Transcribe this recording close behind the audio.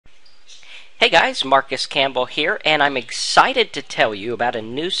Hey guys, Marcus Campbell here, and I'm excited to tell you about a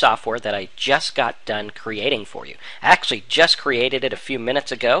new software that I just got done creating for you. I actually just created it a few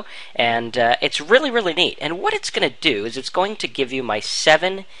minutes ago, and it's really neat. And what it's going to do is it's going to give you my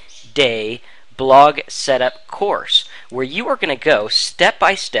 7-day blog setup course, where you are going to go step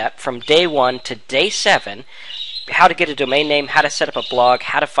by step from day 1 to day 7, how to get a domain name, how to set up a blog,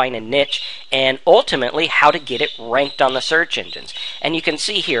 how to find a niche, and ultimately how to get it ranked on the search engines. And you can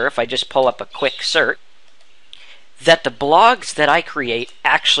see here, if I just pull up a quick search, that the blogs that I create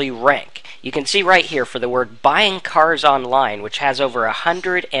actually rank. You can see right here for the word buying cars online, which has over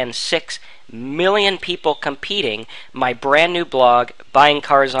 106 million people competing, my brand new blog,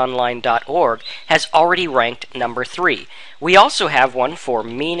 buyingcarsonline.org, has already ranked number 3. We also have one for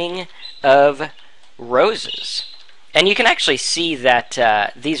meaning of roses. And you can actually see that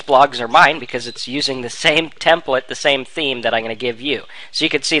these blogs are mine because it's using the same template, the same theme that I'm going to give you. So you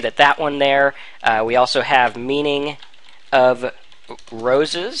can see that that one there. We also have meaning of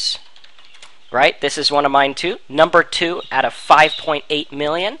roses. Right? This is one of mine too. Number 2 out of 5.8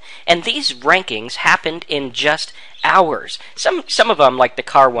 million. And these rankings happened in just hours. Some of them, like the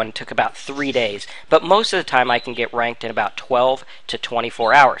car one, took about 3 days. But most of the time I can get ranked in about 12 to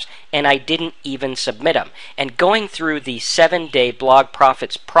 24 hours. And I didn't even submit them. And going through the 7-day Blog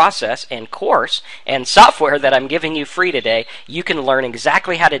Profits process and course and software that I'm giving you free today, you can learn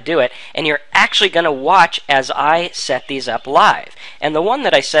exactly how to do it. And you're actually going to watch as I set these up live. And the one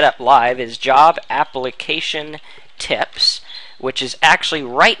that I set up live is Job Application Tips, which is actually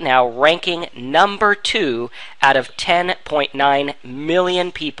right now ranking number 2 out of 10.9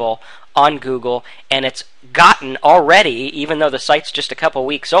 million people on Google, and it's gotten already, even though the site's just a couple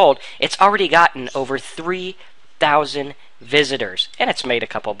weeks old, it's already gotten over 3,000 visitors, and it's made a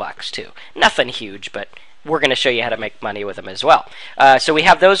couple bucks too. Nothing huge, but we're going to show you how to make money with them as well. So we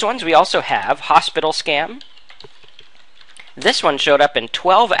have those ones. We also have Hospital Scam. This one showed up in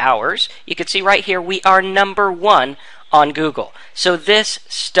 12 hours. You can see right here we are number 1 on Google. So this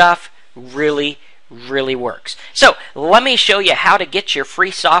stuff really works. So let me show you how to get your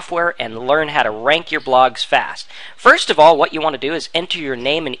free software and learn how to rank your blogs fast. First of all, what you want to do is enter your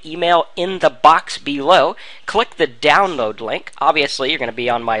name and email in the box below. Click the download link. Obviously, you're going to be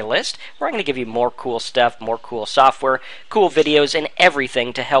on my list, where I'm going to give you more cool stuff, more cool software, cool videos, and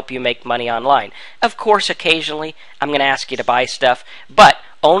everything to help you make money online. Of course, occasionally, I'm going to ask you to buy stuff, but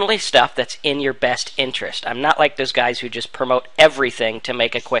only stuff that's in your best interest. I'm not like those guys who just promote everything to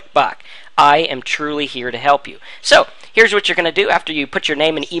make a quick buck. I am truly here to help you. So here's what you're going to do after you put your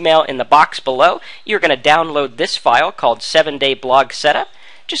name and email in the box below. You're going to download this file called 7-Day Blog Setup.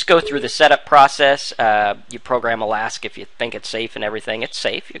 Just go through the setup process. You program Alaska if you think it's safe and everything. It's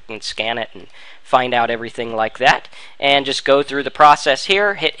safe. You can scan it and find out everything like that. And just go through the process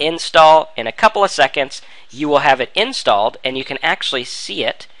here. Hit install. In a couple of seconds, you will have it installed, and you can actually see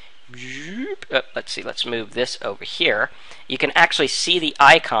it. Let's see. Let's move this over here. You can actually see the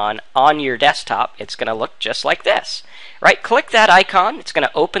icon on your desktop. It's going to look just like this. Right? Click that icon. It's going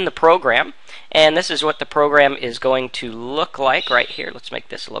to open the program. And this is what the program is going to look like right here. Let's make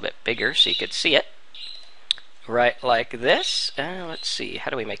this a little bit bigger so you can see it. Right like this. Let's see. How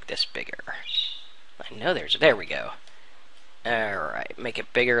do we make this bigger? I know there we go. Alright. Make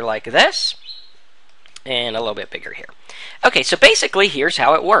it bigger like this. And a little bit bigger here. Okay, so basically here's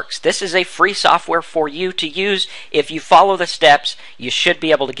how it works. This is a free software for you to use. If you follow the steps, you should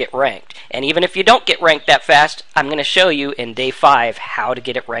be able to get ranked. And even if you don't get ranked that fast, I'm going to show you in day 5 how to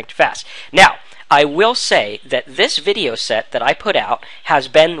get it ranked fast. Now, I will say that this video set that I put out has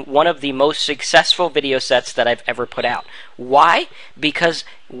been one of the most successful video sets that I've ever put out. Why? Because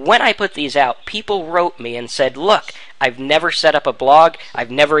when I put these out, people wrote me and said, look, I've never set up a blog, I've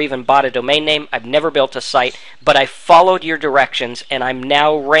never even bought a domain name, I've never built a site, but I followed your directions and I'm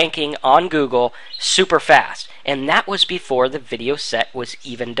now ranking on Google super fast. And that was before the video set was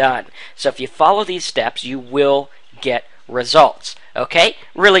even done. So if you follow these steps, you will get results. Okay?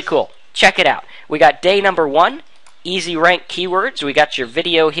 Really cool. Check it out. We got day number 1, easy rank keywords. We got your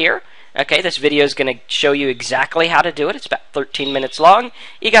video here. Okay, this video is going to show you exactly how to do it. It's about 13 minutes long.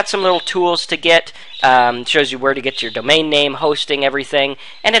 You got some little tools to get. Shows you where to get your domain name, hosting, everything.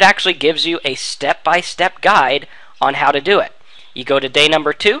 And it actually gives you a step-by-step guide on how to do it. You go to day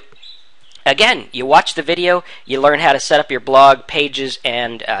number 2. Again, you watch the video, you learn how to set up your blog pages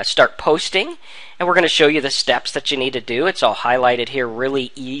and start posting. And we're going to show you the steps that you need to do. It's all highlighted here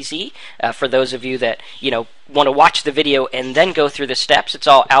really easy for those of you that want to watch the video and then go through the steps. It's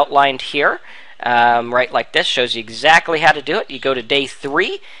all outlined here. right like this. Shows you exactly how to do it. You go to day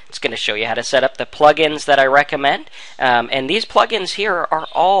 3. It's going to show you how to set up the plugins that I recommend. And these plugins here are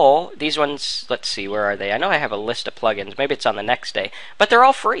all, these ones, let's see, where are they? I know I have a list of plugins. Maybe it's on the next day. But they're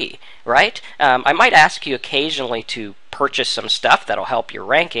all free, right? I might ask you occasionally to purchase some stuff that'll help your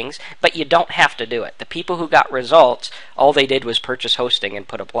rankings, but you don't have to do it. The people who got results, all they did was purchase hosting and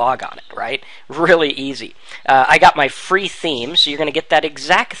put a blog on it, right? Really easy. I got my free theme, so you're going to get that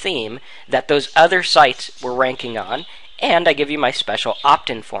exact theme that those other sites were ranking on, and I give you my special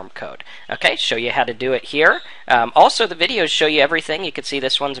opt-in form code. Okay, show you how to do it here. Also, the videos show you everything. You can see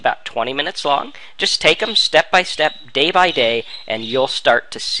this one's about 20 minutes long. Just take them step by step, day by day, and you'll start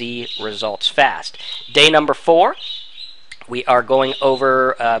to see results fast. Day number 4. We are going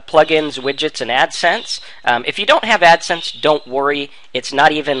over plugins, widgets, and AdSense. If you don't have AdSense, don't worry. It's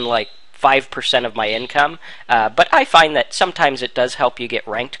not even like 5% of my income, but I find that sometimes it does help you get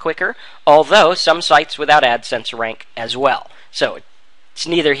ranked quicker, although some sites without AdSense rank as well. So it's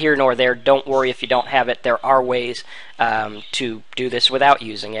neither here nor there. Don't worry if you don't have it. There are ways to do this without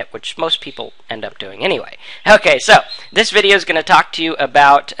using it, which most people end up doing anyway. Okay, so this video is going to talk to you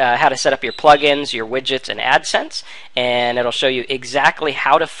about how to set up your plugins, your widgets, and AdSense, and it'll show you exactly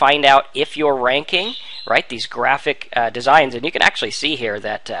how to find out if you're ranking, right? These graphic designs, and you can actually see here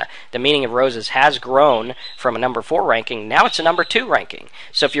that the Meaning of Roses has grown from a number 4 ranking. Now it's a number 2 ranking.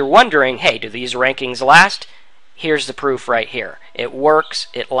 So if you're wondering, hey, do these rankings last? Here's the proof right here. It works,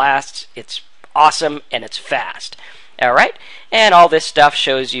 it lasts, it's awesome, and it's fast. All right? And all this stuff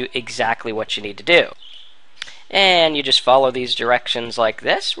shows you exactly what you need to do. And you just follow these directions like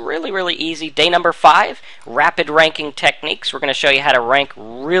this. Really, really easy. Day number 5, rapid ranking techniques. We're going to show you how to rank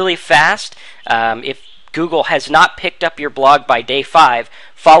really fast. If Google has not picked up your blog by day 5,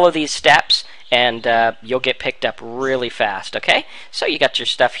 follow these steps, and you'll get picked up really fast, okay? So you got your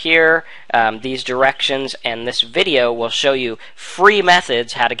stuff here, these directions, and this video will show you free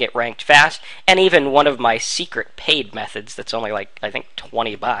methods how to get ranked fast, and even one of my secret paid methods that's only like, I think,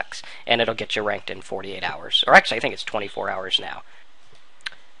 20 bucks, and it'll get you ranked in 48 hours. Or actually, I think it's 24 hours now.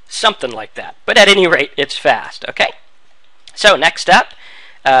 Something like that. But at any rate, it's fast, okay? So next up,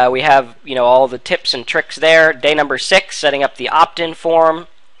 we have, all the tips and tricks there. Day number 6, setting up the opt-in form.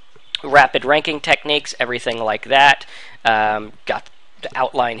 Rapid ranking techniques, everything like that. Got the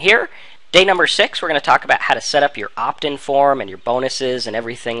outline here. Day number 6, we're going to talk about how to set up your opt-in form and your bonuses and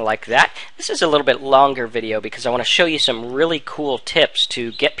everything like that. This is a little bit longer video because I want to show you some really cool tips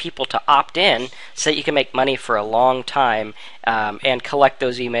to get people to opt in so that you can make money for a long time and collect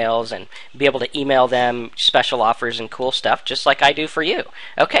those emails and be able to email them special offers and cool stuff just like I do for you.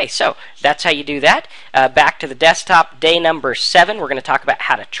 Okay, so that's how you do that. Back to the desktop, day number 7, we're going to talk about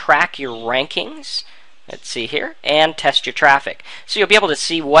how to track your rankings. Let's see here, and test your traffic. So you'll be able to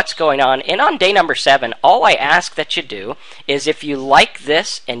see what's going on. And on day number 7, all I ask that you do is if you like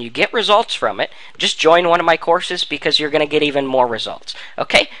this and you get results from it, just join one of my courses because you're going to get even more results.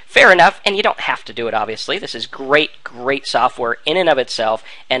 Okay, fair enough, and you don't have to do it, obviously. This is great, great software in and of itself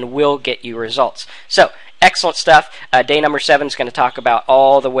and will get you results. So, excellent stuff. Day number 7 is going to talk about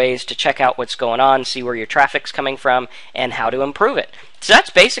all the ways to check out what's going on, see where your traffic's coming from, and how to improve it. So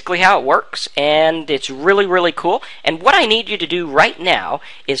that's basically how it works, and it's really, really cool. And what I need you to do right now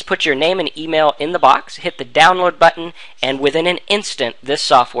is put your name and email in the box, hit the download button, and within an instant, this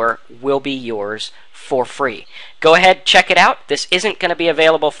software will be yours for free. Go ahead, check it out. This isn't going to be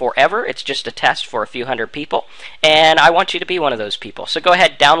available forever. It's just a test for a few hundred people, and I want you to be one of those people. So go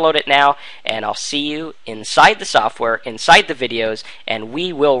ahead, download it now, and I'll see you inside the software, inside the videos, and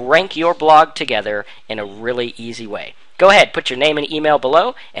we will rank your blog together in a really easy way. Go ahead, put your name and email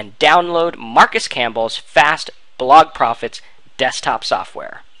below, and download Marcus Campbell's Fast Blog Profits desktop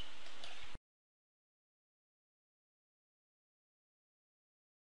software.